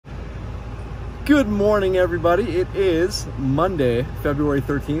Good morning, everybody. It is Monday, February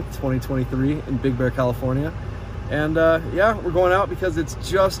 13th, 2023 in Big Bear, California. And yeah, we're going out because it's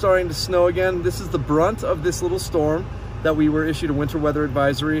just starting to snow again. This is the brunt of this little storm that we were issued a winter weather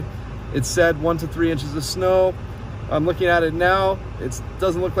advisory. It said 1 to 3 inches of snow. I'm looking at it now. It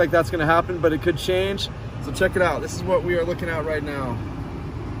doesn't look like that's gonna happen, but it could change. So check it out. This is what we are looking at right now.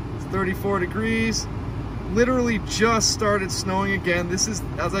 It's 34 degrees. Literally just started snowing again. This is,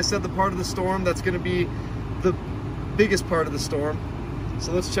 as I said, the part of the storm that's going to be the biggest part of the storm.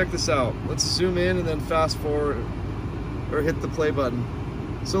 So let's check this out. Let's zoom in and then fast forward or hit the play button.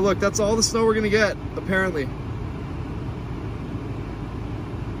 So look, that's all the snow we're going to get, apparently.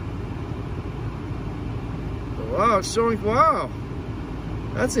 Wow, it's showing, wow.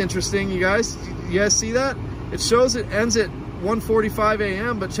 That's interesting, you guys. You guys see that? It shows it ends at 1:45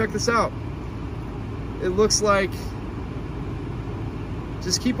 a.m., but check this out. It looks like,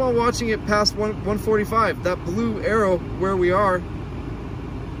 just keep on watching it past 1:45, that blue arrow where we are.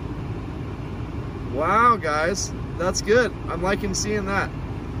 Wow, guys, that's good. I'm liking seeing that.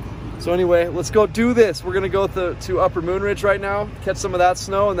 So anyway, let's go do this. We're gonna go to Upper Moonridge right now, catch some of that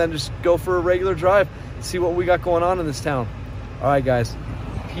snow, and then just go for a regular drive, see what we got going on in this town. All right, guys.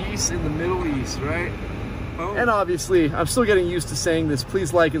 Peace in the Middle East, right? Oh. And obviously, I'm still getting used to saying this.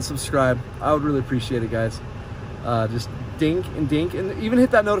 Please like and subscribe. I would really appreciate it, guys. Just dink, and even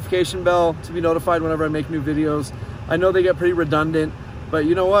hit that notification bell to be notified whenever I make new videos. I know they get pretty redundant, but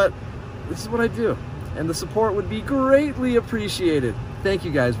you know what? This is what I do. And the support would be greatly appreciated. Thank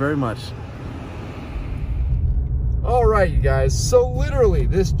you guys very much. All right, you guys. So literally,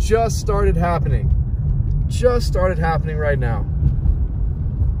 this just started happening. Just started happening right now.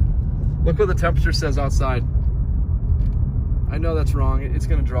 Look what the temperature says outside. I know that's wrong, it's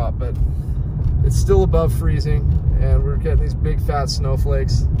gonna drop, but it's still above freezing, and we're getting these big fat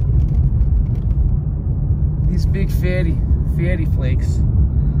snowflakes. These big fatty flakes.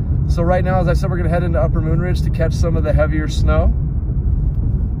 So right now, as I said, we're gonna head into Upper Moonridge to catch some of the heavier snow.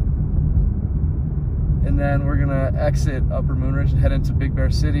 And then we're gonna exit Upper Moonridge and head into Big Bear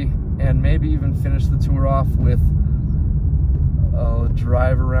City, and maybe even finish the tour off with a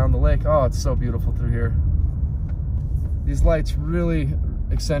drive around the lake. Oh, it's so beautiful through here. These lights really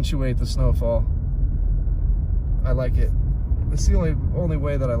accentuate the snowfall. I like it. It's the only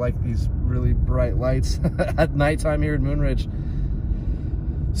way that I like these really bright lights at nighttime here at Moonridge.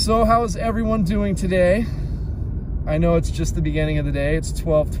 So how is everyone doing today? I know it's just the beginning of the day. It's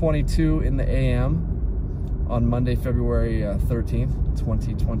 12:22 in the AM on Monday, February 13th,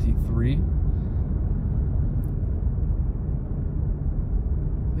 2023.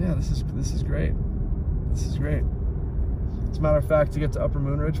 Yeah, this is great. This is great. As a matter of fact, to get to Upper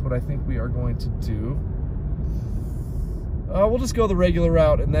Moonridge, what I think we are going to do, we'll just go the regular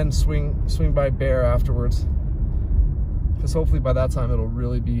route and then swing by Bear afterwards, because hopefully by that time it'll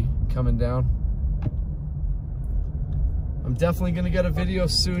really be coming down. I'm definitely gonna get a video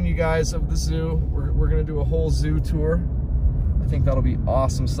soon, you guys, of the zoo. We're gonna do a whole zoo tour. I think that'll be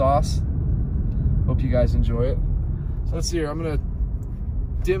awesome sauce. Hope you guys enjoy it. So let's see here. I'm gonna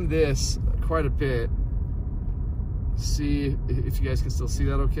dim this quite a bit. See if you guys can still see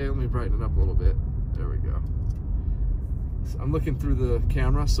that okay. Let me brighten it up a little bit. There we go. So I'm looking through the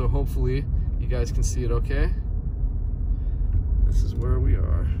camera, so hopefully you guys can see it okay. This is where we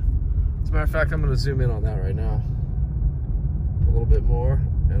are. As a matter of fact, I'm gonna zoom in on that right now. A little bit more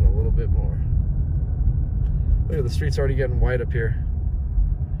and a little bit more. Look at the streets already getting white up here.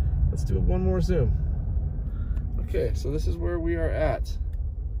 Let's do one more zoom. Okay, so this is where we are at.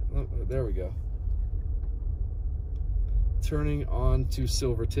 Oh, there we go. Turning on to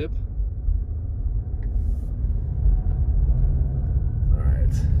Silvertip. All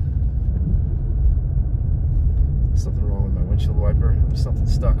right. Something wrong with my windshield wiper. There's something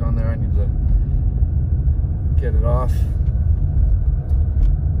stuck on there. I need to get it off.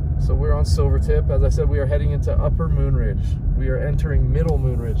 So we're on Silvertip. As I said, we are heading into Upper Moonridge. We are entering Middle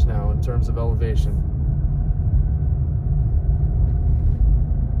Moonridge now in terms of elevation.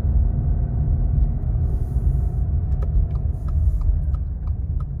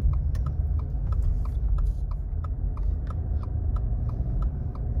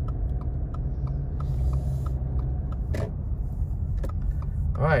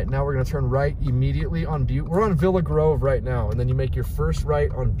 All right, now we're gonna turn right immediately on Butte. We're on Villa Grove right now, and then you make your first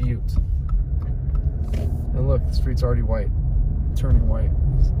right on Butte. And look, the street's already white, turning white.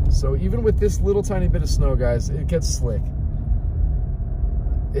 So even with this little tiny bit of snow, guys, it gets slick.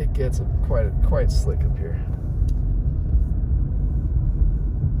 It gets quite slick up here.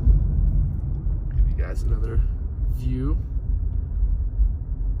 Give you guys another view.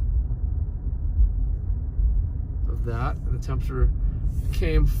 of that. And the temperature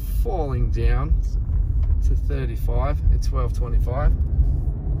came falling down to 35 at 12:25.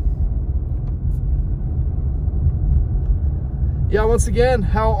 Yeah, once again,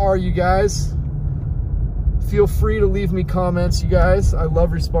 how are you guys? Feel free to leave me comments, you guys. I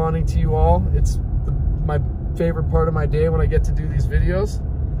love responding to you all. It's my favorite part of my day when I get to do these videos,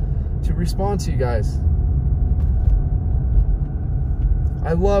 to respond to you guys.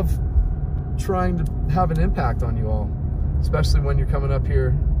 I love trying to have an impact on you all, especially when you're coming up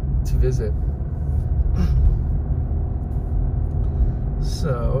here to visit.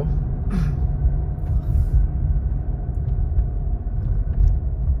 So,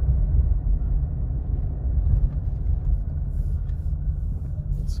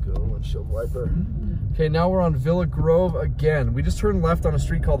 let's go, windshield wiper. Okay, now we're on Villa Grove again. We just turned left on a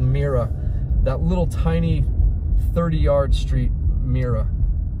street called Mira, that little tiny 30-yard street, Mira,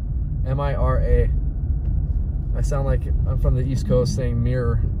 M-I-R-A. I sound like I'm from the East Coast saying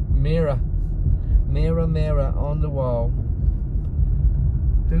mirror. Mira, mirror, mirror on the wall.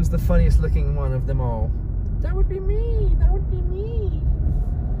 Who's the funniest looking one of them all? That would be me, that would be me.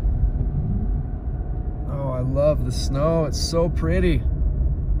 Oh, I love the snow, it's so pretty.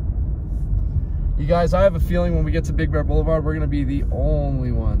 You guys, I have a feeling when we get to Big Bear Boulevard, we're gonna be the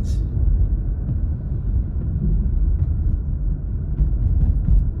only ones.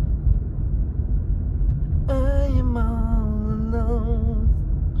 I am all alone,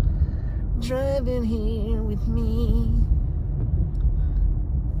 driving here with me.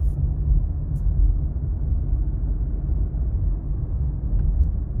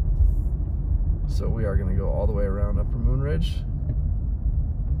 So we are gonna go all the way around Upper Moon Ridge.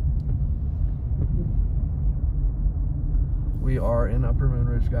 We are in Upper Moon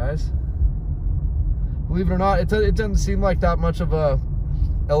Ridge, guys. Believe it or not, it doesn't seem like that much of a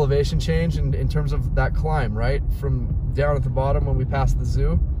elevation change in terms of that climb, right? From down at the bottom when we pass the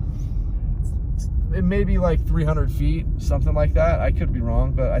zoo. It may be like 300 feet, something like that. I could be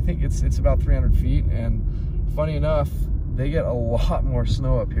wrong, but I think it's about 300 feet. And funny enough, they get a lot more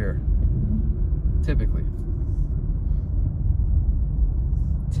snow up here, typically.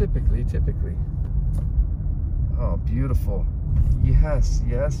 Typically. Oh, beautiful. Yes,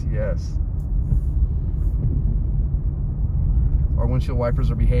 yes, yes. Our windshield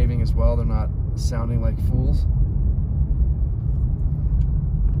wipers are behaving as well. They're not sounding like fools.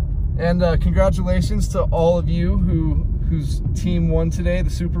 And congratulations to all of you whose team won today, the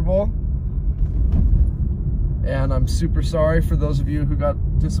Super Bowl. And I'm super sorry for those of you who got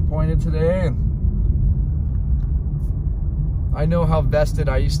disappointed today. And I know how vested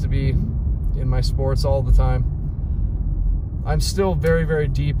I used to be in my sports all the time. I'm still very, very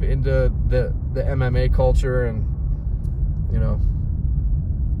deep into the MMA culture, and you know,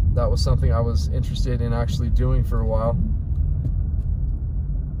 that was something I was interested in actually doing for a while.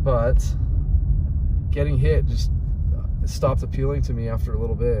 But getting hit just stopped appealing to me after a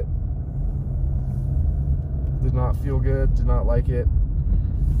little bit. Did not feel good, did not like it.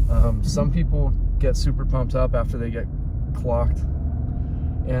 Some people get super pumped up after they get clocked.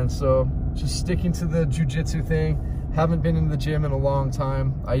 And so just sticking to the jiu-jitsu thing. Haven't been in the gym in a long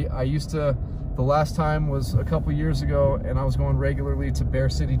time. I used to, the last time was a couple years ago, and I was going regularly to Bear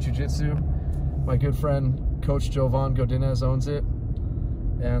City Jiu-Jitsu. My good friend, Coach Jovan Godinez, owns it.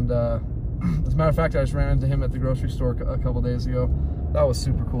 And as a matter of fact, I just ran into him at the grocery store a couple days ago. That was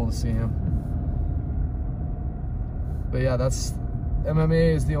super cool to see him. But yeah,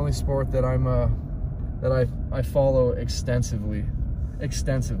 MMA is the only sport that I follow extensively.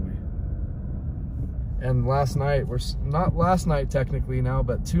 And last night, not last night technically now,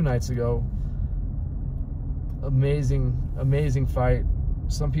 but 2 nights ago, amazing fight.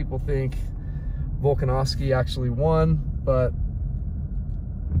 Some people think Volkanovski actually won, but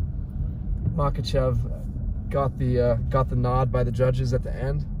Makhachev got the nod by the judges at the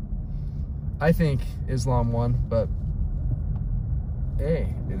end. I think Islam won, but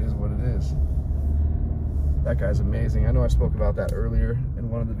hey, it is what it is. That guy's amazing. I know I spoke about that earlier in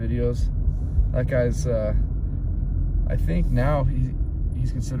one of the videos. That guy's, I think now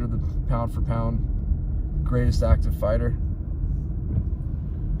he's considered the pound for pound greatest active fighter.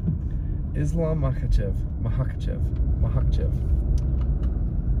 Islam Makhachev.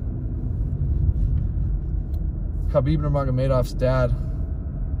 Khabib Nurmagomedov's dad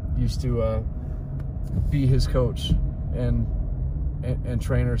used to be his coach and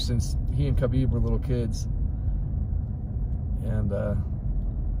trainer since he and Khabib were little kids. And the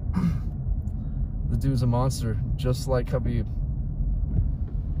dude's a monster, just like Khabib.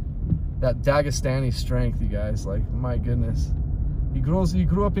 That Dagestani strength, you guys, like, my goodness. He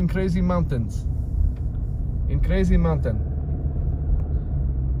grew up in crazy mountains. in crazy mountain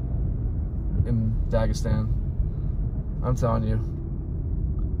in Dagestan. I'm telling you,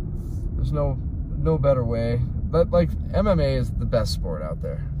 there's no better way. But like, MMA is the best sport out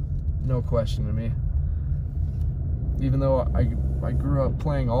there, no question to me. Even though I grew up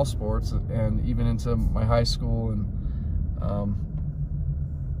playing all sports, and even into my high school, and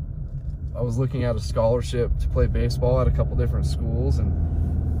I was looking at a scholarship to play baseball at a couple different schools,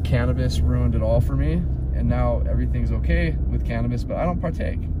 and cannabis ruined it all for me. And now everything's okay with cannabis, but I don't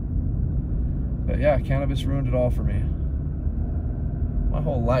partake. But yeah, cannabis ruined it all for me. My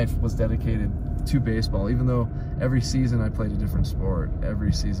whole life was dedicated to baseball, even though every season I played a different sport,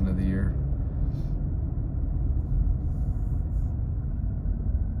 every season of the year.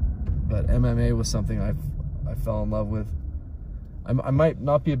 But MMA was something I fell in love with. I might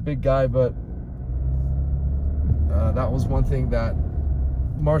not be a big guy, but that was one thing that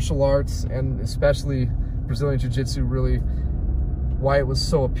martial arts, and especially Brazilian Jiu-Jitsu, really, why it was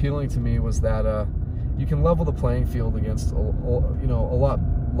so appealing to me was that you can level the playing field against a lot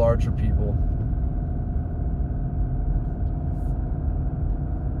larger people.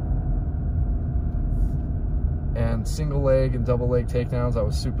 And single leg and double leg takedowns I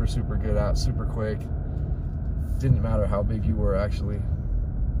was super good at, super quick. Didn't matter how big you were, actually.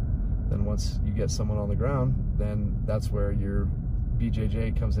 Then once you get someone on the ground, then that's where your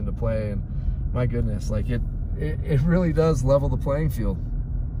BJJ comes into play. And my goodness, like it really does level the playing field.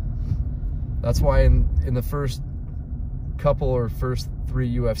 That's why in the first couple or first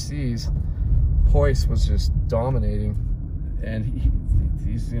 3 UFCs, Royce was just dominating, and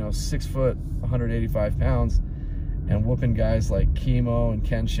he's 6 foot, 185 pounds, and whooping guys like Chemo and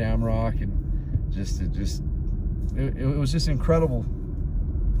Ken Shamrock, and it was just incredible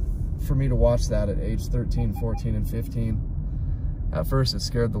for me to watch that at age 13, 14, and 15. At first, it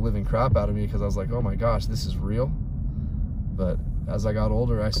scared the living crap out of me because I was like, oh my gosh, this is real. But as I got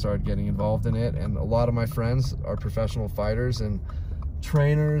older, I started getting involved in it, and a lot of my friends are professional fighters and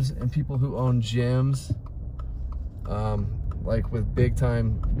trainers and people who own gyms, like with big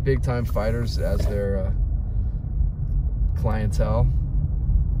time fighters as their clientele.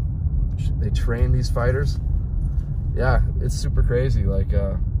 They train these fighters. Yeah, it's super crazy. Like,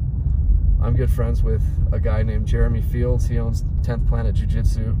 I'm good friends with a guy named Jeremy Fields. He owns 10th Planet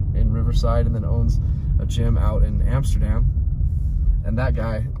Jiu-Jitsu in Riverside, and then owns a gym out in Amsterdam. And that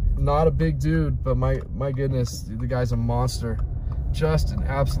guy, not a big dude, but my goodness, the guy's a monster. Just an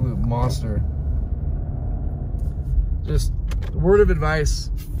absolute monster. Just word of advice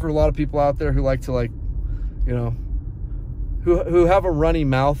for a lot of people out there who like to, like, who have a runny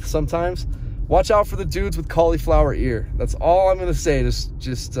mouth sometimes. Watch out for the dudes with cauliflower ear. That's all I'm gonna say.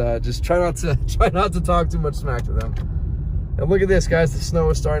 Just try not to talk too much smack to them. And look at this, guys. The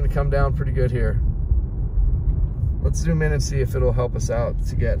snow is starting to come down pretty good here. Let's zoom in and see if it'll help us out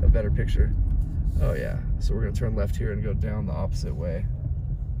to get a better picture. Oh yeah. So we're gonna turn left here and go down the opposite way.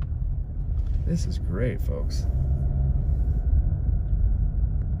 This is great, folks.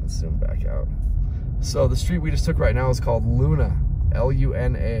 Let's zoom back out. So the street we just took right now is called Luna,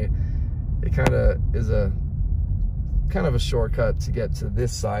 L-U-N-A. It kind of is a shortcut to get to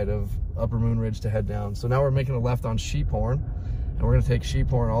this side of Upper Moonridge to head down. So now we're making a left on Sheephorn, and we're gonna take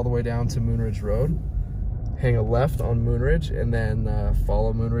Sheephorn all the way down to Moonridge Road, hang a left on Moonridge, and then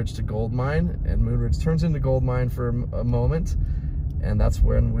follow Moonridge to Gold Mine. And Moonridge turns into Gold Mine for a moment, and that's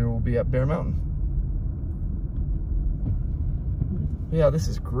when we will be at Bear Mountain. Yeah, this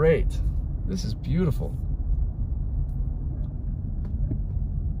is great. This is beautiful.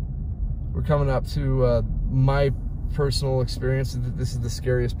 We're coming up to my personal experience. This is the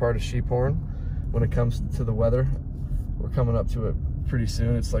scariest part of Sheephorn when it comes to the weather. We're coming up to it pretty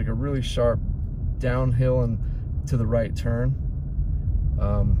soon. It's like a really sharp downhill and to the right turn.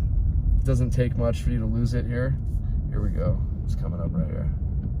 Doesn't take much for you to lose it here. Here we go. It's coming up right here.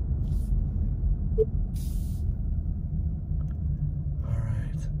 All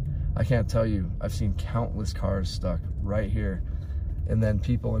right. I can't tell you, I've seen countless cars stuck right here, and then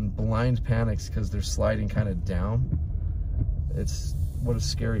people in blind panics because they're sliding kind of down. What a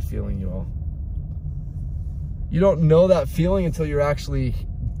scary feeling, you all. You don't know that feeling until you're actually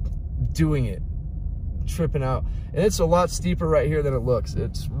doing it, tripping out. And it's a lot steeper right here than it looks.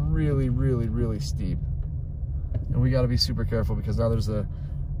 It's really, really, really steep. And we got to be super careful because now there's a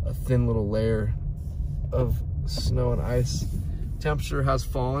thin little layer of snow and ice. Temperature has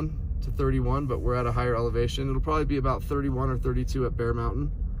fallen to 31, but we're at a higher elevation. It'll probably be about 31 or 32 at Bear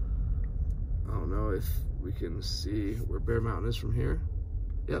Mountain. I don't know if we can see where Bear Mountain is from here.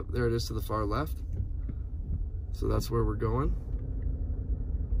 Yep, there it is to the far left. So that's where we're going.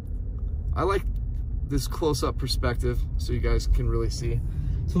 I like this close-up perspective so you guys can really see.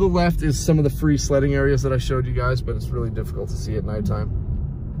 To the left is some of the free sledding areas that I showed you guys, but it's really difficult to see at nighttime.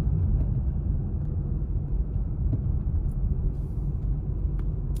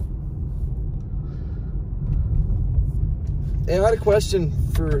 And I had a question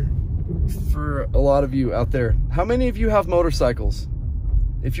for a lot of you out there. How many of you have motorcycles?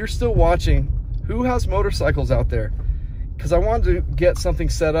 If you're still watching, who has motorcycles out there? Because I wanted to get something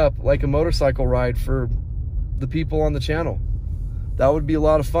set up like a motorcycle ride for the people on the channel. That would be a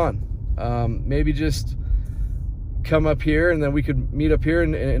lot of fun. Maybe just come up here and then we could meet up here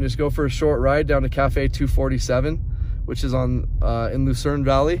and just go for a short ride down to Cafe 247, which is on in Lucerne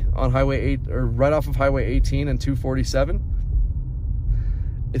Valley on Highway 8, or right off of Highway 18 and 247.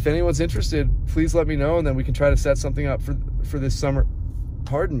 If anyone's interested, please let me know, and then we can try to set something up for this summer.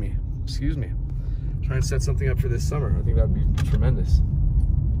 Pardon me, excuse me. Try and set something up for this summer. I think that'd be tremendous.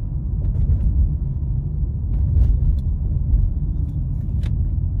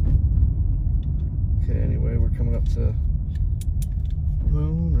 Okay, anyway, we're coming up to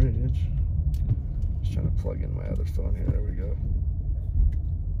Moon Ridge. Just trying to plug in my other phone here. There we go.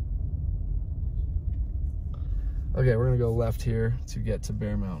 Okay, we're gonna go left here to get to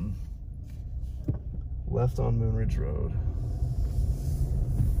Bear Mountain. Left on Moon Ridge Road.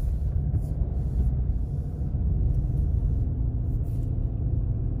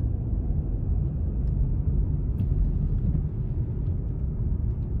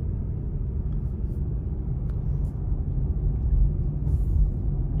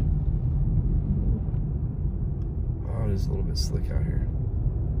 Oh, it is a little bit slick out here.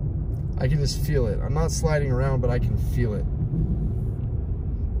 I can just feel it. I'm not sliding around, but I can feel it.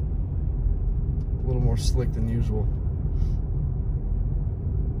 A little more slick than usual.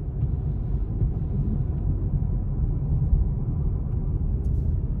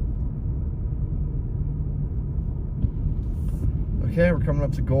 Okay, we're coming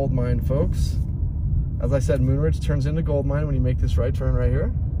up to Gold Mine, folks. As I said, Moon Ridge turns into Gold Mine when you make this right turn right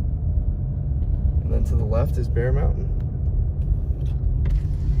here. And then to the left is Bear Mountain.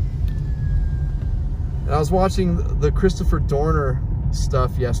 And I was watching the Christopher Dorner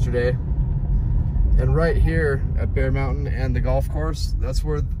stuff yesterday, and right here at Bear Mountain and the golf course, that's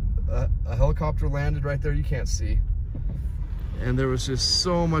where a helicopter landed right there. You can't see. And there was just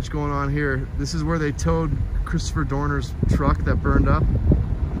so much going on here. This is where they towed Christopher Dorner's truck that burned up.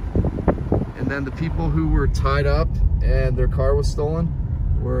 And then the people who were tied up and their car was stolen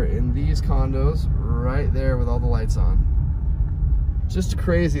were in these condos right there with all the lights on. Just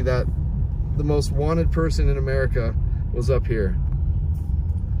crazy that the most wanted person in America was up here.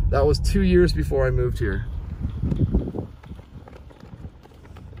 That was 2 years before I moved here.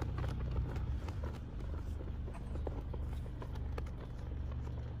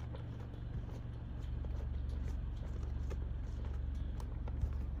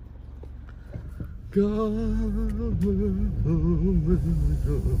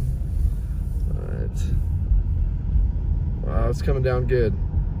 Alright. Wow, it's coming down good.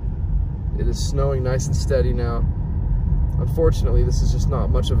 It is snowing nice and steady now. Unfortunately, this is just not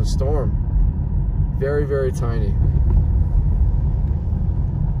much of a storm. Very, very tiny.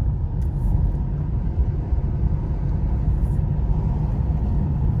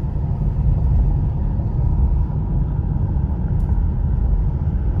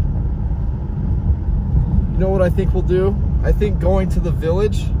 You know what I think we'll do? I think going to the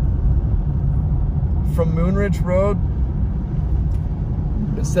village from Moon Ridge Road,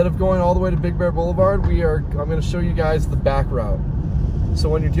 instead of going all the way to Big Bear Boulevard, I'm going to show you guys the back route. So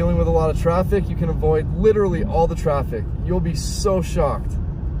when you're dealing with a lot of traffic, you can avoid literally all the traffic. You'll be so shocked.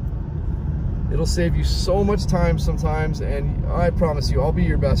 It'll save you so much time sometimes, and I promise you, I'll be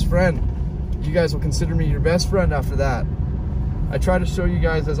your best friend. You guys will consider me your best friend after that. I try to show you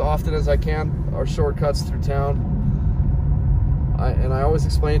guys as often as I can our shortcuts through town. And I always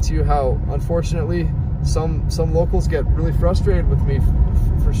explain to you how, unfortunately, some locals get really frustrated with me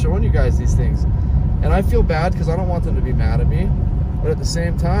for showing you guys these things. And I feel bad because I don't want them to be mad at me. But at the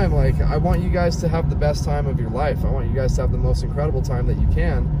same time, like, I want you guys to have the best time of your life. I want you guys to have the most incredible time that you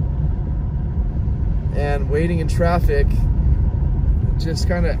can. And waiting in traffic just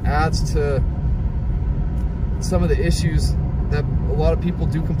kind of adds to some of the issues that a lot of people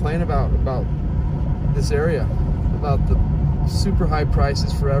do complain about this area, about the super high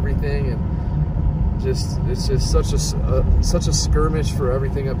prices for everything, and it's just such a skirmish for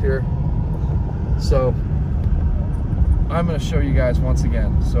everything up here. So I'm going to show you guys once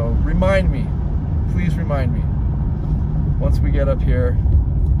again. So remind me, please remind me once we get up here.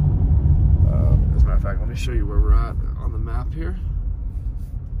 As a matter of fact, let me show you where we're at on the map here.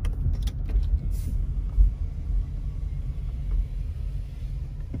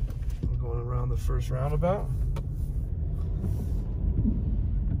 first roundabout.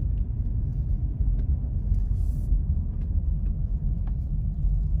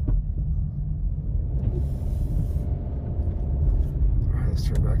 All right, let's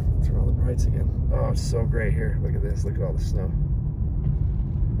turn back, turn on the brights again. Oh, it's so great here. Look at this. Look at all the snow.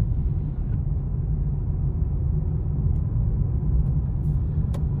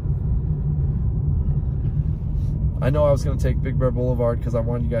 I know I was going to take Big Bear Boulevard because I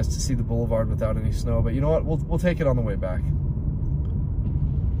wanted you guys to see the boulevard without any snow, but you know what? We'll take it on the way back.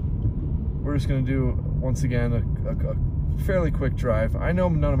 We're just going to do, once again, a fairly quick drive. I know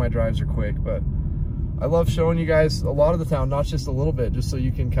none of my drives are quick, but I love showing you guys a lot of the town, not just a little bit, just so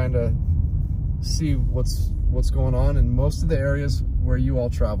you can kind of see what's going on in most of the areas where you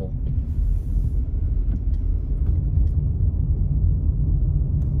all travel.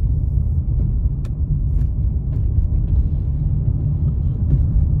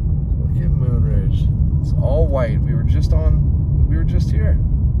 It's all white. We were just here,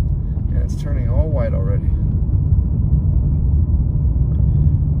 and it's turning all white already.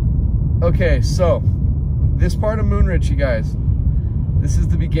 Okay, so this part of Moonridge, you guys, this is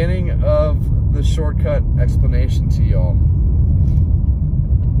the beginning of the shortcut explanation to y'all.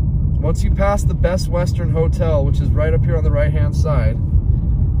 Once you pass the Best Western Hotel, which is right up here on the right hand side,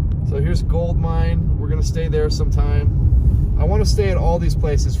 so here's Gold Mine. We're gonna stay there sometime. I want to stay at all these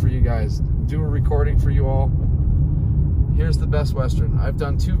places for you guys, do a recording for you all. Here's the Best Western. I've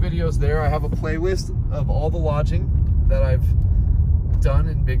done 2 videos there. I have a playlist of all the lodging that I've done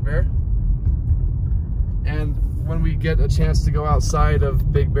in Big Bear. And when we get a chance to go outside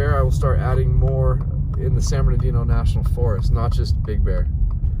of Big Bear, I will start adding more in the San Bernardino National Forest, not just Big Bear.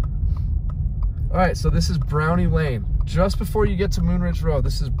 All right, so this is Brownie Lane. Just before you get to Moonridge Road,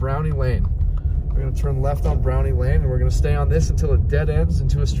 this is Brownie Lane. We're gonna turn left on Brownie Lane, and we're gonna stay on this until it dead ends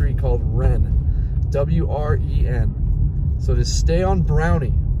into a street called Wren, W-R-E-N. So just stay on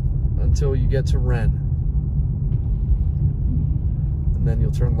Brownie until you get to Wren. And then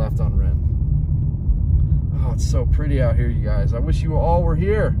you'll turn left on Wren. Oh, it's so pretty out here, you guys. I wish you all were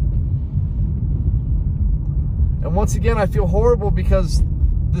here. And once again, I feel horrible because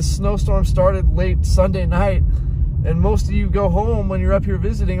this snowstorm started late Sunday night, and most of you go home when you're up here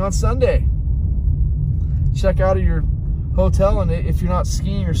visiting on Sunday. Check out of your hotel, and if you're not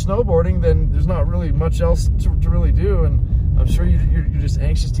skiing or snowboarding, then there's not really much else to really do, and I'm sure you're just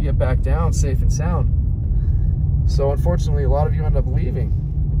anxious to get back down safe and sound. So unfortunately, a lot of you end up leaving,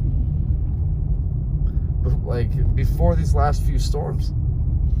 like before these last few storms.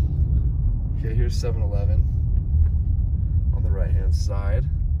 Okay, here's 7-Eleven on the right hand side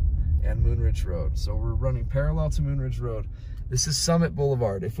and Moonridge Road. So we're running parallel to Moonridge Road. This is Summit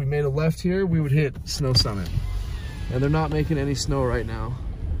Boulevard. If we made a left here, we would hit Snow Summit. And they're not making any snow right now.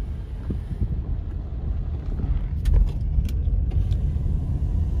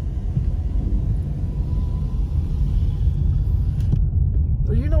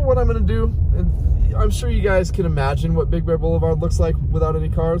 So you know what I'm gonna do? And I'm sure you guys can imagine what Big Bear Boulevard looks like without any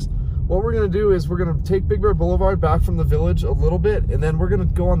cars. What we're gonna do is we're gonna take Big Bear Boulevard back from the village a little bit, and then we're gonna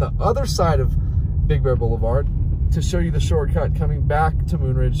go on the other side of Big Bear Boulevard to show you the shortcut coming back to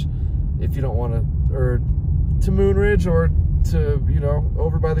Moonridge if you don't wanna, or to Moonridge, or to, you know,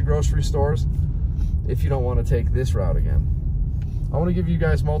 over by the grocery stores if you don't want to take this route again. I want to give you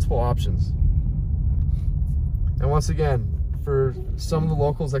guys multiple options. And once again, for some of the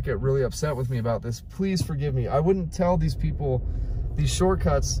locals that get really upset with me about this, please forgive me. I wouldn't tell these people these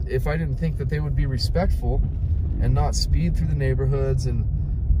shortcuts if I didn't think that they would be respectful and not speed through the neighborhoods, and,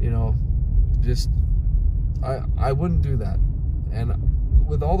 you know, just I wouldn't do that. And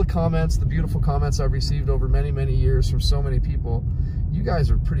with all the comments, the beautiful comments I've received over many, many years from so many people, you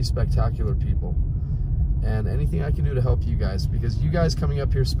guys are pretty spectacular people. And anything I can do to help you guys, because you guys coming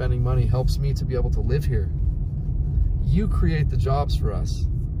up here spending money helps me to be able to live here. You create the jobs for us.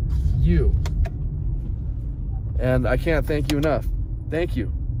 You. And I can't thank you enough. Thank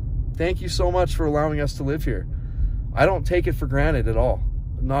you. Thank you so much for allowing us to live here. I don't take it for granted at all.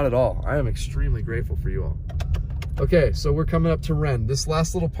 Not at all. I am extremely grateful for you all. Okay, so we're coming up to Wren. This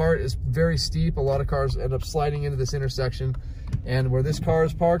last little part is very steep. A lot of cars end up sliding into this intersection. And where this car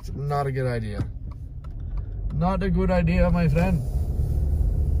is parked, not a good idea. Not a good idea, my friend.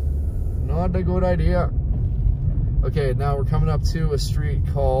 Not a good idea. Okay, now we're coming up to a street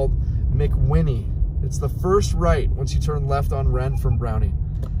called McWhinney. It's the first right once you turn left on Wren from Brownie.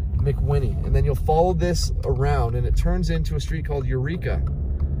 McWhinney. And then you'll follow this around, and it turns into a street called Eureka.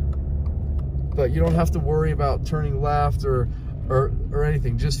 But you don't have to worry about turning left or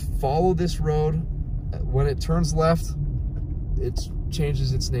anything. Just follow this road. When it turns left, it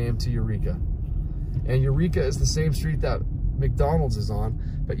changes its name to Eureka. And Eureka is the same street that McDonald's is on,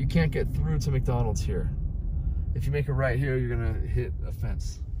 but you can't get through to McDonald's here. If you make a right here, you're gonna hit a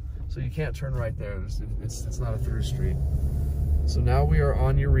fence. So you can't turn right there. It's not a through street. So now we are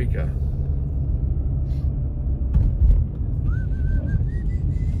on Eureka.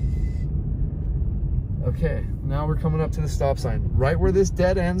 Okay, now we're coming up to the stop sign. Right where this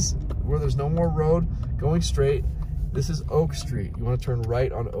dead ends, where there's no more road going straight, this is Oak Street. You want to turn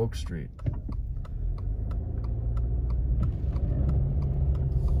right on Oak Street.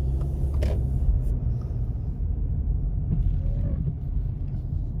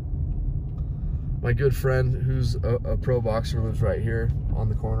 My good friend, who's a pro boxer, lives right here on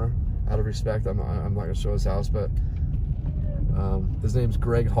the corner. Out of respect, I'm not gonna show his house, but his name's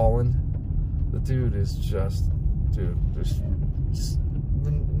Greg Holland. The dude is just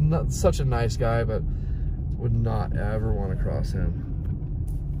not such a nice guy, but would not ever want to cross him.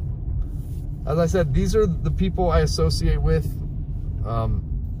 As I said, these are the people I associate with.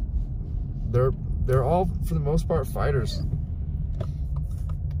 They're all, for the most part, fighters.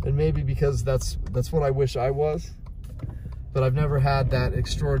 And maybe because that's what I wish I was, but I've never had that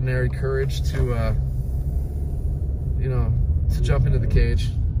extraordinary courage to, you know, to jump into the cage.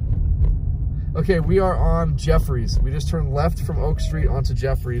 Okay, we are on Jeffries. We just turned left from Oak Street onto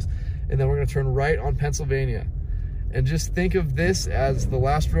Jeffries, and then we're gonna turn right on Pennsylvania. And just think of this as the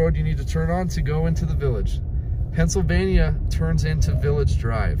last road you need to turn on to go into the village. Pennsylvania turns into Village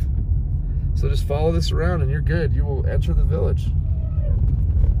Drive. So just follow this around and you're good. You will enter the village.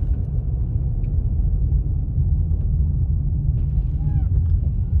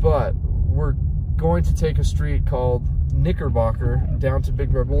 But we're going to take a street called Knickerbocker down to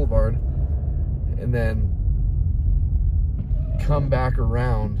Big Bear Boulevard and then come back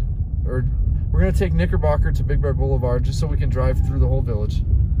around. Or we're going to take Knickerbocker to Big Bear Boulevard just so we can drive through the whole village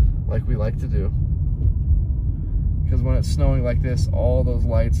like we like to do. Because when it's snowing like this, all those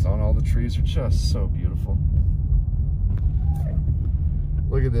lights on all the trees are just so beautiful.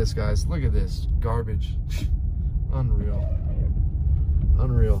 Look at this, guys. Look at this. Garbage. Unreal.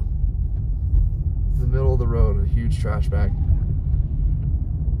 Unreal. In the middle of the road, a huge trash bag.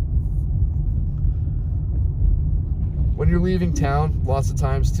 When you're leaving town, lots of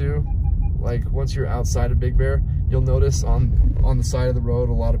times too, like once you're outside of Big Bear, you'll notice on the side of the road,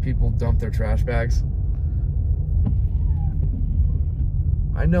 a lot of people dump their trash bags.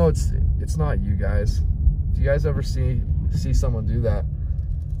 I know it's not you guys. If you guys ever see someone do that,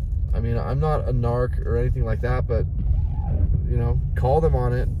 I mean, I'm not a narc or anything like that, but you know, call them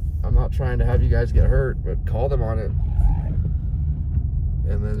on it. I'm not trying to have you guys get hurt, but call them on it.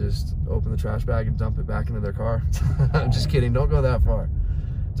 And then just open the trash bag and dump it back into their car. I'm just kidding. Don't go that far.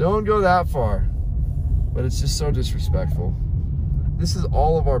 Don't go that far. But it's just so disrespectful. This is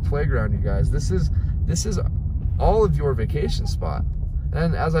all of our playground, you guys. This is all of your vacation spot.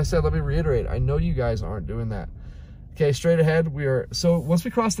 And as I said, let me reiterate, I know you guys aren't doing that. Okay, straight ahead, so once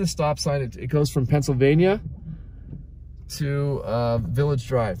we cross this stop sign, it goes from Pennsylvania to Village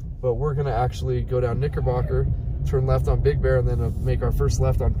Drive. But we're gonna actually go down Knickerbocker, turn left on Big Bear, and then make our first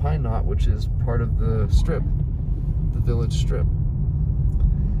left on Pine Knot, which is part of the strip, the village strip.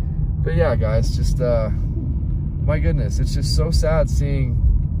 But yeah, guys, just, my goodness, it's just so sad seeing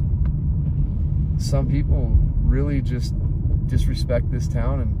some people really just disrespect this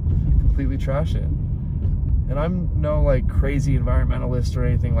town and completely trash it. And I'm no like crazy environmentalist or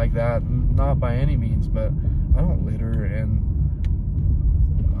anything like that, not by any means, but I don't litter, and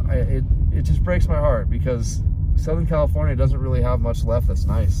it just breaks my heart because Southern California doesn't really have much left that's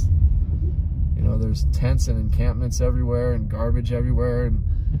nice. You know, there's tents and encampments everywhere and garbage everywhere, and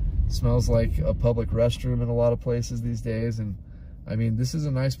it smells like a public restroom in a lot of places these days. And I mean, this is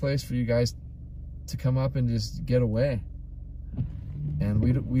a nice place for you guys to come up and just get away. And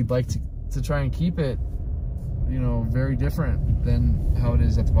we'd like to try and keep it, you know, very different than how it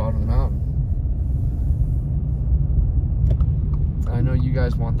is at the bottom of the mountain. I know you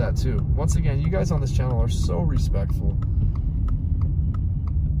guys want that too. Once again, you guys on this channel are so respectful.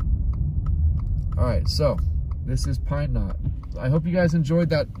 All right, so this is Pine Knot. I hope you guys enjoyed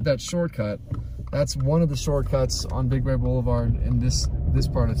that shortcut. That's one of the shortcuts on Big Bear Boulevard in this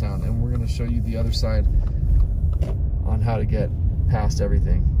part of town, and we're gonna show you the other side on how to get past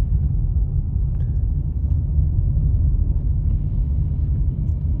everything.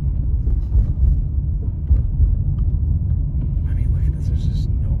 I mean, look at this, there's just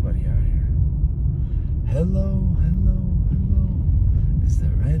nobody out here. Hello, hello, hello. Is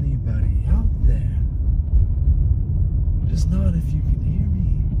there anybody out there? Just nod if you can hear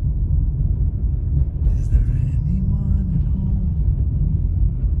me. Is there anyone at home?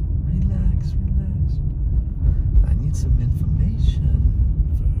 Relax, relax.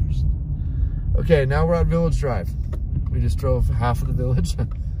 Okay, now we're on Village Drive. We just drove half of the village,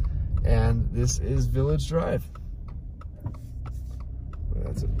 and this is Village Drive. Well,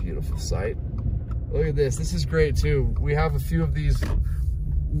 that's a beautiful sight. Look at this. This is great too. We have a few of these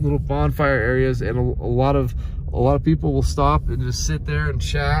little bonfire areas, and a lot of people will stop and just sit there and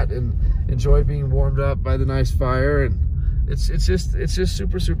chat and enjoy being warmed up by the nice fire, and it's just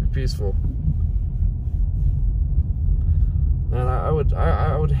super peaceful. And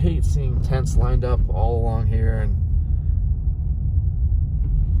I would hate seeing tents lined up all along here. And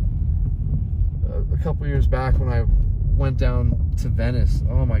a couple years back when I went down to Venice,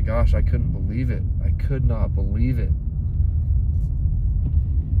 oh my gosh, I couldn't believe it. I could not believe it.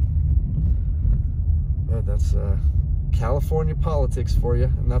 But that's California politics for you,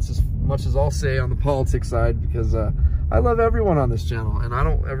 and that's as much as I'll say on the politics side, because I love everyone on this channel, and I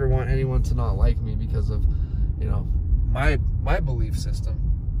don't ever want anyone to not like me because of, you know, my belief system.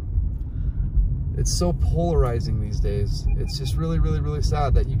 It's so polarizing these days. It's just really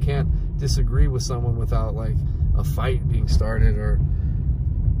sad that you can't disagree with someone without like a fight being started, or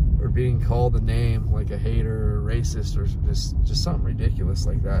being called a name like a hater or racist, or just something ridiculous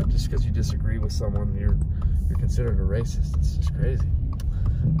like that. Just because you disagree with someone, you're considered a racist. It's just crazy.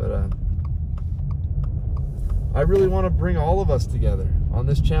 But I really want to bring all of us together on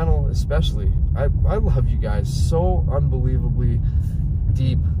this channel, especially. I love you guys so unbelievably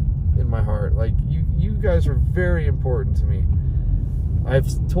deep in my heart. Like, you guys are very important to me. I've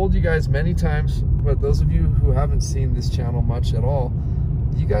told you guys many times, but those of you who haven't seen this channel much at all,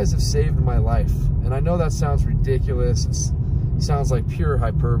 you guys have saved my life. And I know that sounds ridiculous. It sounds like pure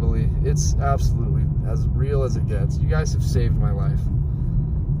hyperbole. It's absolutely as real as it gets. You guys have saved my life.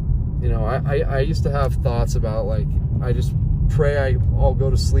 You know, I used to have thoughts about, like, I just pray I'll go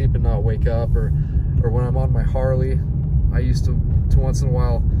to sleep and not wake up, or when I'm on my Harley, I used to once in a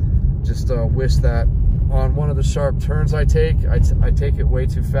while just wish that on one of the sharp turns I take it way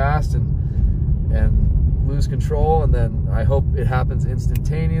too fast and lose control, and then I hope it happens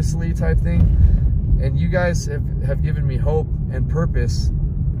instantaneously type thing. And you guys have given me hope and purpose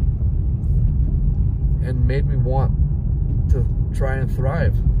and made me want to try and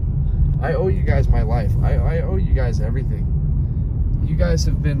thrive. I owe you guys my life. I owe you guys everything. You guys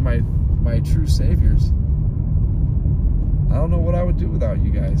have been my true saviors. I don't know what I would do without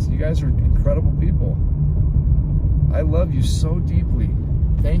you guys. You guys are incredible people. I love you so deeply.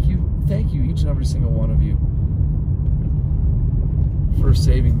 Thank you, each and every single one of you, for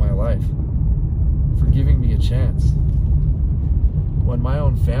saving my life, for giving me a chance when my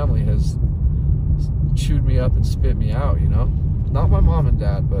own family has chewed me up and spit me out, you know? Not my mom and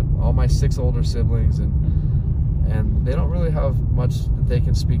dad, but all my 6 older siblings, and they don't really have much that they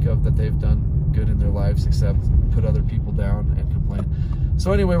can speak of that they've done good in their lives except put other people down and complain.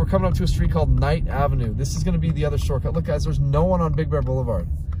 So anyway, we're coming up to a street called Knight Avenue. This is going to be the other shortcut. Look, guys, there's no one on Big Bear Boulevard.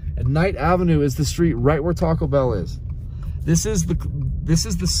 And Knight Avenue is the street right where Taco Bell is. This is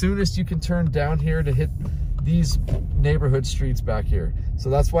the soonest you can turn down here to hit these neighborhood streets back here. So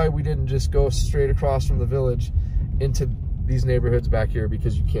that's why we didn't just go straight across from the village into these neighborhoods back here,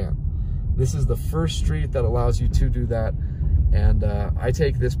 because you can't. This is the first street that allows you to do that. And I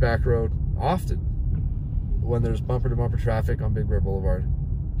take this back road often when there's bumper-to-bumper traffic on Big Bear Boulevard.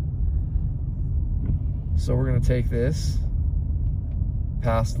 So we're going to take this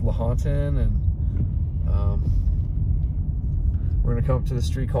past Lahontan, and we're going to come up to the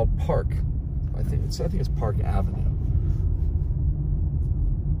street called Park. I think it's Park Avenue.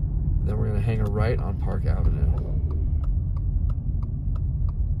 Then we're going to hang a right on Park Avenue.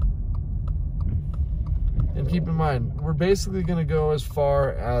 And keep in mind, we're basically going to go as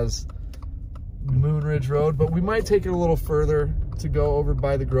far as Moonridge Road, but we might take it a little further to go over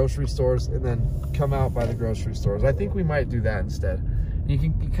by the grocery stores and then come out by the grocery stores. I think we might do that instead. You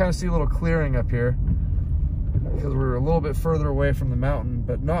kind of see a little clearing up here because we're a little bit further away from the mountain,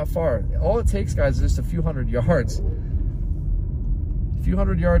 but not far. All it takes, guys, is just a few hundred yards. A few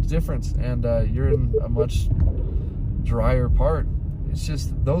hundred yards difference, and you're in a much drier part. It's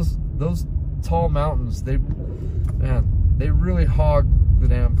just those tall mountains, they really hog the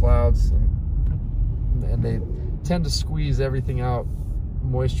damn clouds, and they tend to squeeze everything out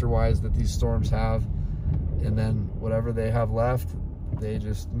moisture wise that these storms have, and then whatever they have left, they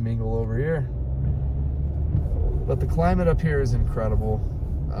just mingle over here. But the climate up here is incredible.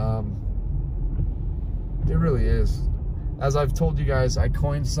 It really is. As I've told you guys, I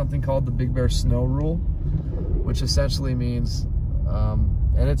coined something called the Big Bear Snow Rule, which essentially means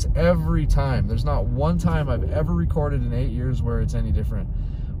and it's every time. There's not one time I've ever recorded in 8 years where it's any different.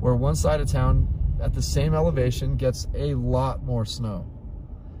 Where one side of town at the same elevation gets a lot more snow.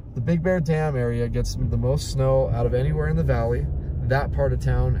 The Big Bear Dam area gets the most snow out of anywhere in the valley, that part of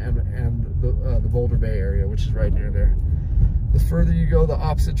town, and the Boulder Bay area, which is right near there. The further you go the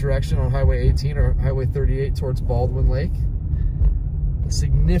opposite direction on Highway 18 or Highway 38 towards Baldwin Lake,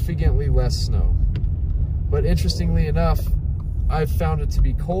 significantly less snow. But interestingly enough, I've found it to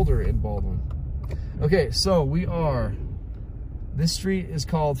be colder in Baldwin. Okay, so this street is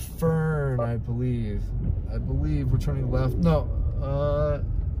called Fern, I believe. I believe we're turning left. No,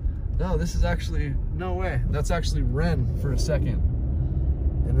 this is actually, no way. That's actually Wren for a second.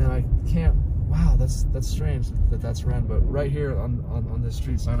 And then I can't, wow, that's strange that that's Wren, but right here on this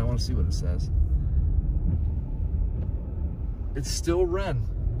street sign, I want to see what it says. It's still Wren.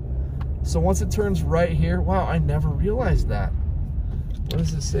 So once it turns right here, wow, I never realized that. What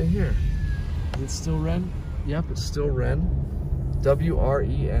does it say here? Is it still Wren? Yep, it's still Wren.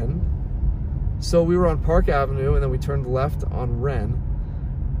 W-R-E-N. So we were on Park Avenue and then we turned left on Wren.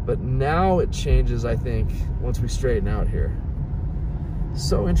 But now it changes, I think, once we straighten out here.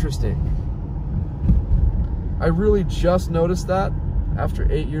 So interesting. I really just noticed that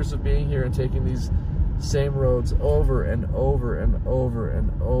after 8 years of being here and taking these same roads over and over and over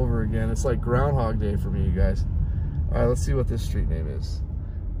and over again. It's like Groundhog Day for me, you guys. All right, let's see what this street name is.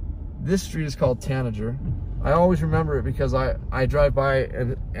 This street is called Tanager. I always remember it because I drive by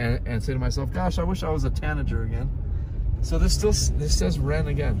and say to myself, gosh, I wish I was a Tanager again. So this says Wren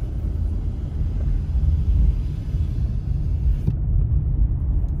again.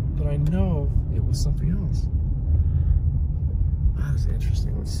 But I know it was something else. That is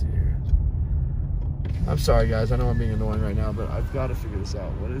interesting. Let's see here. I'm sorry, guys. I know I'm being annoying right now, but I've got to figure this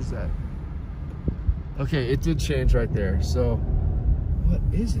out. What is that? Okay, it did change right there. So, what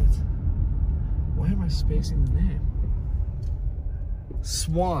is it? Why am I spacing the name?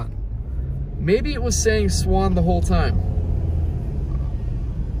 Swan. Maybe it was saying Swan the whole time.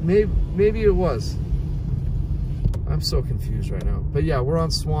 Maybe it was. I'm so confused right now. But yeah, we're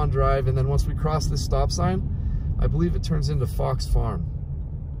on Swan Drive, and then once we cross this stop sign, I believe it turns into Fox Farm.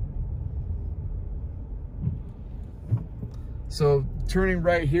 So turning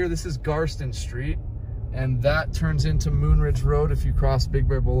right here, this is Garston Street, and that turns into Moonridge Road if you cross Big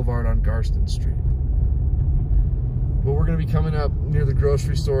Bear Boulevard on Garston Street. But we're going to be coming up near the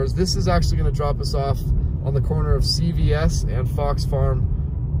grocery stores. This is actually going to drop us off on the corner of CVS and Fox Farm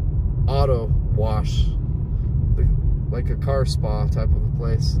Auto Wash, like a car spa type of a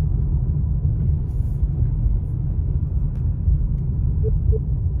place.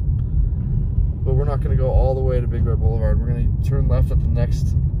 But we're not going to go all the way to Big Bear Boulevard. We're going to turn left at the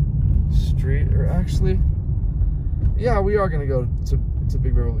next street, or actually, yeah, we are going to go to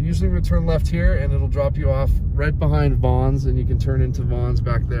Big Bear Boulevard. Usually we turn left here and it'll drop you off right behind Vaughn's, and you can turn into Vaughn's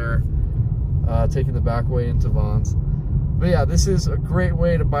back there, taking the back way into Vaughn's. But yeah, this is a great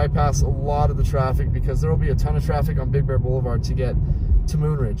way to bypass a lot of the traffic because there will be a ton of traffic on Big Bear Boulevard to get to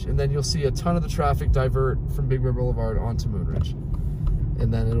Moonridge, and then you'll see a ton of the traffic divert from Big Bear Boulevard onto Moonridge,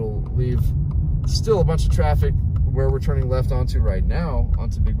 and then it'll leave still a bunch of traffic where we're turning left onto right now,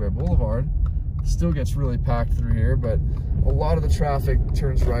 onto Big Bear Boulevard. Still gets really packed through here, but a lot of the traffic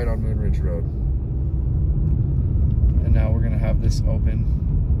turns right on Moonridge Road. And now we're gonna have this open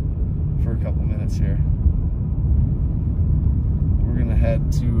for a couple minutes here. We're gonna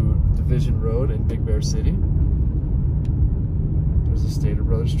head to Division Road in Big Bear City. There's a Stater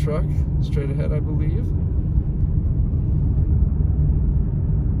Brothers truck straight ahead, I believe.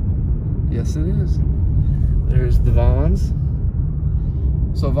 Yes, it is. There's the Vaughn's.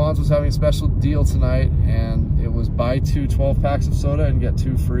 So Vaughn's was having a special deal tonight, and it was buy 2 12-packs of soda and get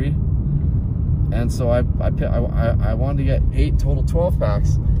 2 free. And so I wanted to get 8 total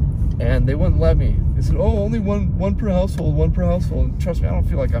 12-packs, and they wouldn't let me. They said, "Oh, only one per household, 1 per household." And trust me, I don't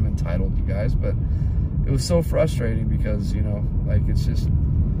feel like I'm entitled, you guys, but it was so frustrating because, you know, like, it's just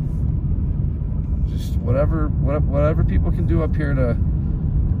whatever people can do up here to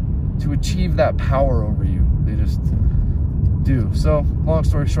achieve that power over you, they just do. So long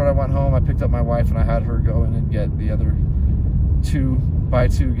story short, I went home, I picked up my wife, and I had her go in and get the other 2, buy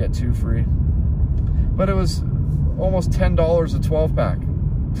 2 get 2 free. But it was almost $10 a 12-pack.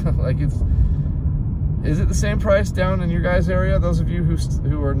 Like, is it the same price down in your guys' area? Those of you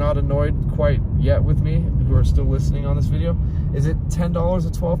who are not annoyed quite yet with me, who are still listening on this video, is it $10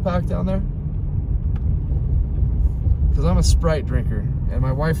 a 12-pack down there? Because I'm a Sprite drinker, and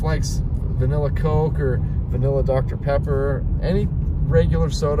my wife likes vanilla Coke or vanilla Dr. Pepper, any regular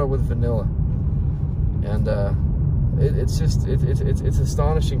soda with vanilla. And it's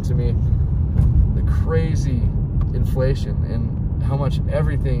astonishing to me, the crazy inflation and how much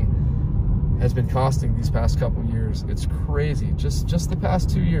everything has been costing these past couple years. It's crazy. Just the past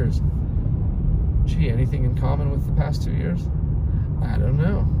 2 years. Gee, anything in common with the past 2 years? I don't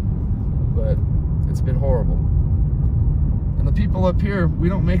know. But it's been horrible. And the people up here, we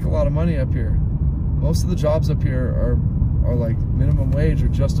don't make a lot of money up here. Most of the jobs up here are like minimum wage or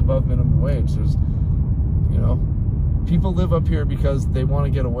just above minimum wage. There's, you know, people live up here because they want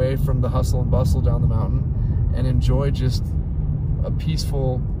to get away from the hustle and bustle down the mountain and enjoy just a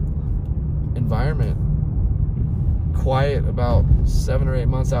peaceful environment. Quiet about 7 or 8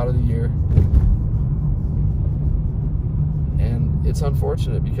 months out of the year. And it's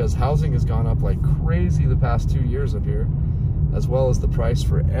unfortunate because housing has gone up like crazy the past 2 years up here, as well as the price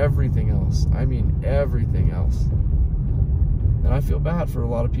for everything else. I mean, everything else. And I feel bad for a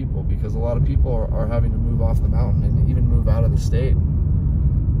lot of people because a lot of people are having to move off the mountain and even move out of the state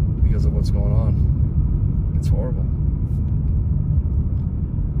because of what's going on. It's horrible.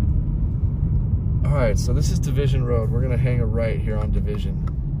 All right, so this is Division Road. We're gonna hang a right here on Division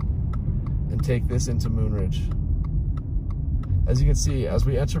and take this into Moonridge. As you can see, as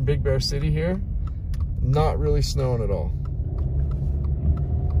we enter Big Bear City here, not really snowing at all.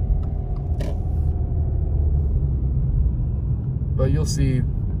 But you'll see,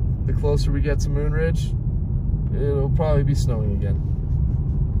 the closer we get to Moonridge, it'll probably be snowing again.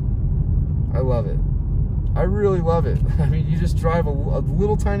 I love it. I really love it. I mean, you just drive a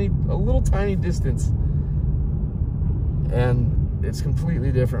little tiny distance, and it's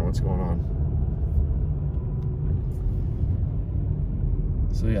completely different what's going on.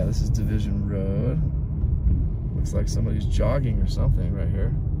 So yeah, this is Division Road. Looks like somebody's jogging or something right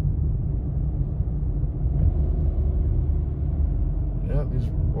here. Yep, he's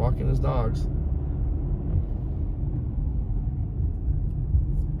walking his dogs.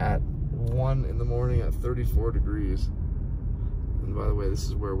 At 1 in the morning at 34 degrees. And by the way, this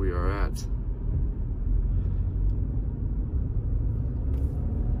is where we are at.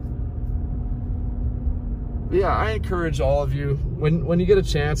 But yeah, I encourage all of you, when you get a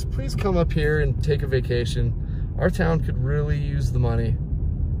chance, please come up here and take a vacation. Our town could really use the money.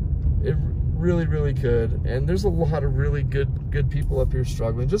 It really, really could. And there's a lot of really good people up here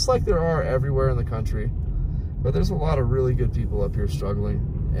struggling, just like there are everywhere in the country. But there's a lot of really good people up here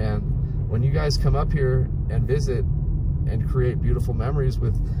struggling. And when you guys come up here and visit and create beautiful memories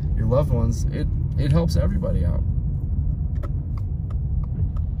with your loved ones, it helps everybody out.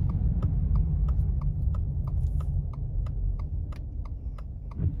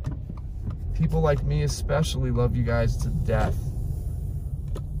 People like me especially love you guys to death.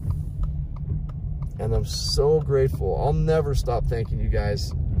 And I'm so grateful. I'll never stop thanking you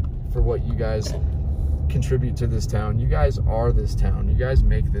guys for what you guys contribute to this town. You guys are this town. You guys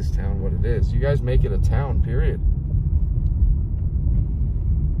make this town what it is. You guys make it a town, period.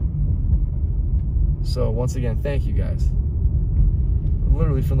 So once again, thank you guys.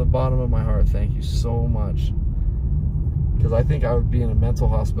 Literally from the bottom of my heart, thank you so much. Because I think I would be in a mental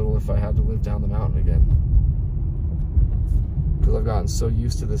hospital if I had to live down the mountain again. Because I've gotten so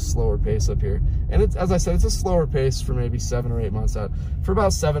used to this slower pace up here. And it's, as I said, it's a slower pace for maybe 7 or 8 months out. For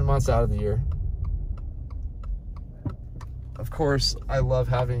about 7 months out of the year. Of course, I love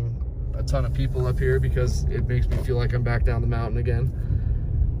having a ton of people up here because it makes me feel like I'm back down the mountain again.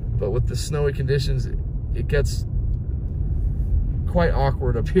 But with the snowy conditions, it gets quite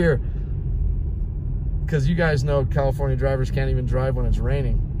awkward up here. Because you guys know California drivers can't even drive when it's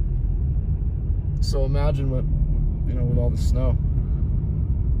raining. So imagine what, you know, with all the snow.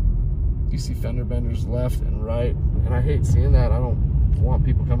 You see fender benders left and right. And I hate seeing that. I don't want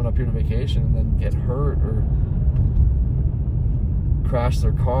people coming up here to vacation and then get hurt or crash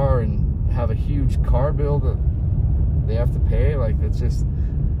their car and have a huge car bill that they have to pay. Like, it's just,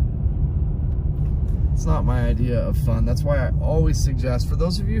 it's not my idea of fun. That's why I always suggest, for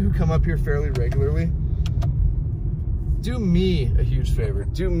those of you who come up here fairly regularly, do me a huge favor.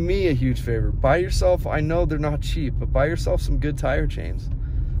 Do me a huge favor. Buy yourself, I know they're not cheap, but buy yourself some good tire chains.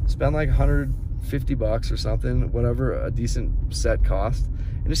 Spend like 150 bucks or something, whatever a decent set cost,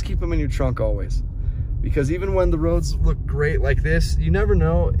 and just keep them in your trunk always. Because even when the roads look great like this, you never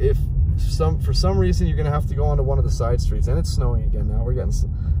know if for some reason you're gonna have to go onto one of the side streets, and it's snowing again now. We're getting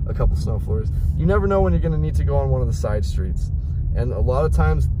a couple snow flurries. You never know when you're gonna need to go on one of the side streets. And a lot of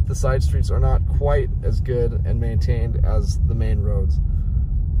times the side streets are not quite as good and maintained as the main roads.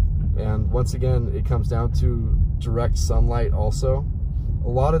 And once again, it comes down to direct sunlight also. A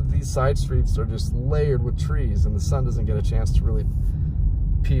lot of these side streets are just layered with trees and the sun doesn't get a chance to really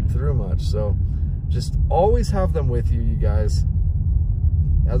peep through much. So just always have them with you, you guys.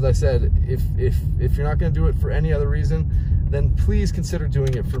 As I said, if you're not gonna do it for any other reason, then please consider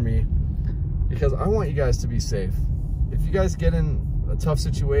doing it for me. because I want you guys to be safe. If you guys get in a tough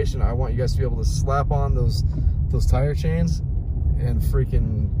situation, I want you guys to be able to slap on those tire chains and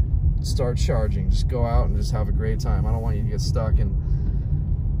freaking start charging. Just go out and just have a great time. I don't want you to get stuck, and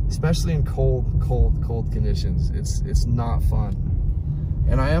especially in cold conditions. It's not fun.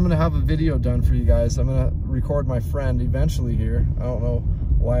 And I am gonna have a video done for you guys. I'm gonna record my friend eventually here. I don't know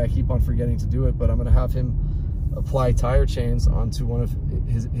why I keep on forgetting to do it, but I'm gonna have him apply tire chains onto one of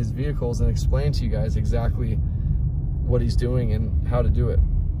his vehicles and explain to you guys exactly what he's doing and how to do it.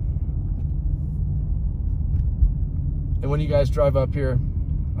 And when you guys drive up here,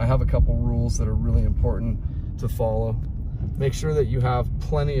 I have a couple rules that are really important to follow. Make sure that you have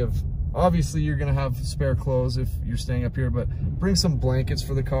plenty of, obviously you're gonna have spare clothes if you're staying up here, but bring some blankets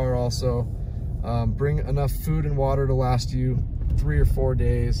for the car also. Bring enough food and water to last you 3 or 4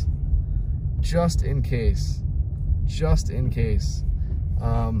 days, just in case.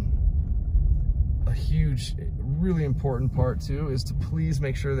 A huge, really important part too is to please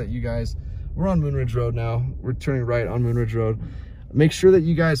make sure that you guys, we're on Moonridge Road now, we're turning right on Moonridge Road. Make sure that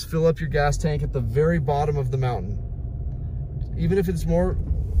you guys fill up your gas tank at the very bottom of the mountain. Even if it's more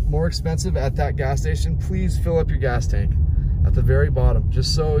expensive at that gas station, please fill up your gas tank at the very bottom,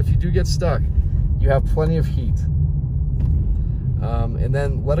 just so if you do get stuck, you have plenty of heat. And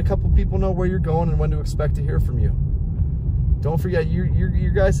then let a couple people know where you're going and when to expect to hear from you. Don't forget, your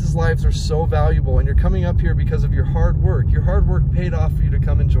guys' lives are so valuable, and you're coming up here because of your hard work. Your hard work paid off for you to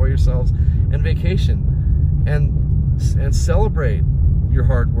come enjoy yourselves and vacation and celebrate your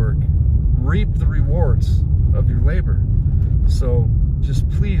hard work. Reap the rewards of your labor. So just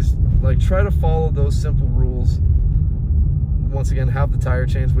please, like, try to follow those simple rules. Once again, have the tire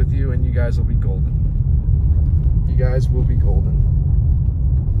chains with you, and you guys will be golden. You guys will be golden.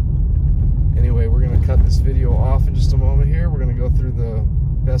 Anyway, we're gonna cut this video off in just a moment here. We're gonna go through the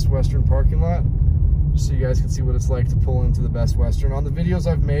Best Western parking lot, just so you guys can see what it's like to pull into the Best Western. On the videos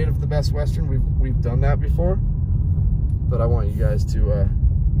I've made of the Best Western, we've done that before, but I want you guys to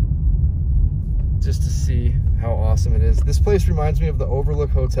just to see how awesome it is. This place reminds me of the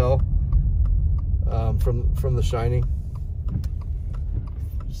Overlook Hotel from The Shining.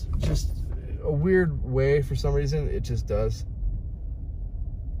 Just a weird way, for some reason, it just does.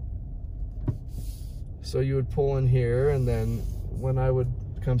 So you would pull in here, and then when I would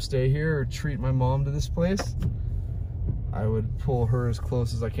come stay here or treat my mom to this place, I would pull her as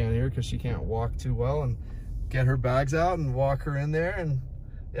close as I can here because she can't walk too well, and get her bags out and walk her in there. And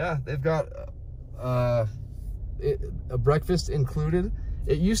yeah, they've got a breakfast included.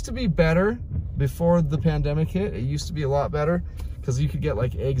 It used to be better before the pandemic hit. It used to be a lot better because you could get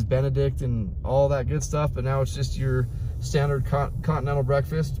like eggs Benedict and all that good stuff, but now it's just your standard continental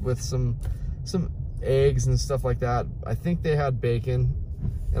breakfast with some eggs and stuff like that. I think they had bacon,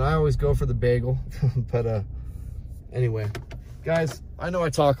 and I always go for the bagel. But anyway, guys, I know I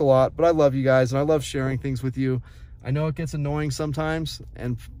talk a lot, but I love you guys, and I love sharing things with you. I know it gets annoying sometimes,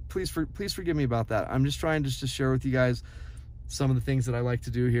 and please forgive me about that. I'm just trying to share with you guys some of the things that I like to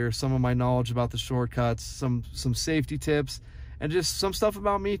do here, some of my knowledge about the shortcuts, some safety tips, and just some stuff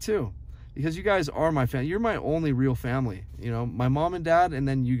about me too, because you guys are my family. You're my only real family, you know, my mom and dad, and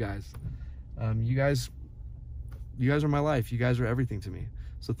then you guys. You guys are my life. You guys are everything to me.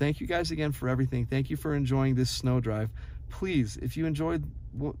 So thank you guys again for everything. Thank you for enjoying this snow drive. Please, if you enjoyed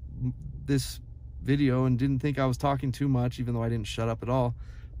this video and didn't think I was talking too much, even though I didn't shut up at all,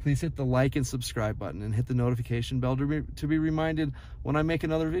 please hit the like and subscribe button and hit the notification bell to be reminded when I make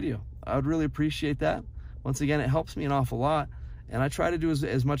another video. I would really appreciate that. Once again, it helps me an awful lot, and I try to do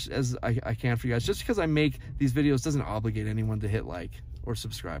as much as I can for you guys. Just because I make these videos doesn't obligate anyone to hit like or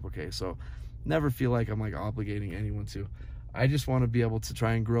subscribe, okay? So never feel like I'm like obligating anyone to. I just want to be able to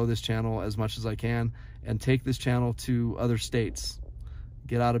try and grow this channel as much as I can and take this channel to other states.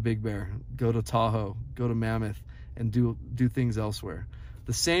 Get out of Big Bear, go to Tahoe, go to Mammoth, and do things elsewhere.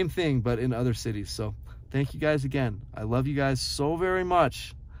 The same thing, but in other cities. So thank you guys again. I love you guys so very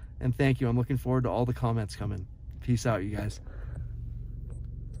much, and thank you. I'm looking forward to all the comments coming. Peace out, you guys.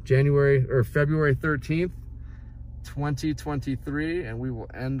 February 13th, 2023, and we will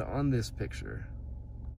end on this picture.